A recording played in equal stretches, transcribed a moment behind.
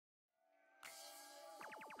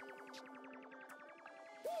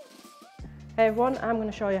Hey everyone, I'm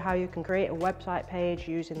going to show you how you can create a website page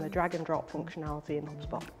using the drag and drop functionality in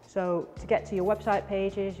HubSpot. So to get to your website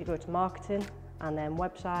pages, you go to marketing and then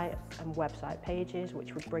website and website pages,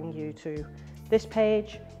 which would bring you to this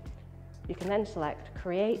page. You can then select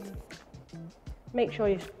create, make sure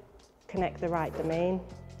you connect the right domain.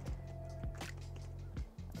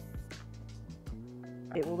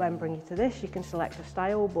 It will then bring you to this. You can select a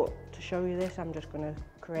style, but to show you this, I'm just going to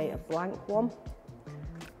create a blank one.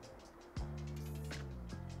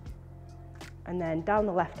 And then down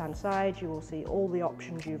the left-hand side, you will see all the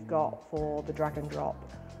options you've got for the drag and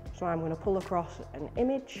drop. So I'm going to pull across an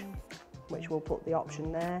image, which will put the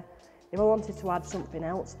option there. If I wanted to add something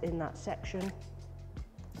else in that section,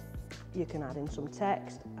 you can add in some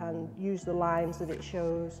text and use the lines that it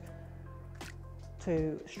shows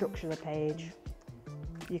to structure the page.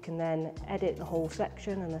 You can then edit the whole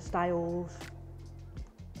section and the styles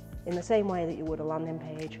in the same way that you would a landing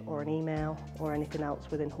page or an email or anything else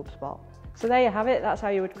within HubSpot. So there you have it, that's how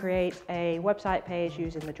you would create a website page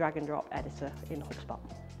using the drag and drop editor in HubSpot.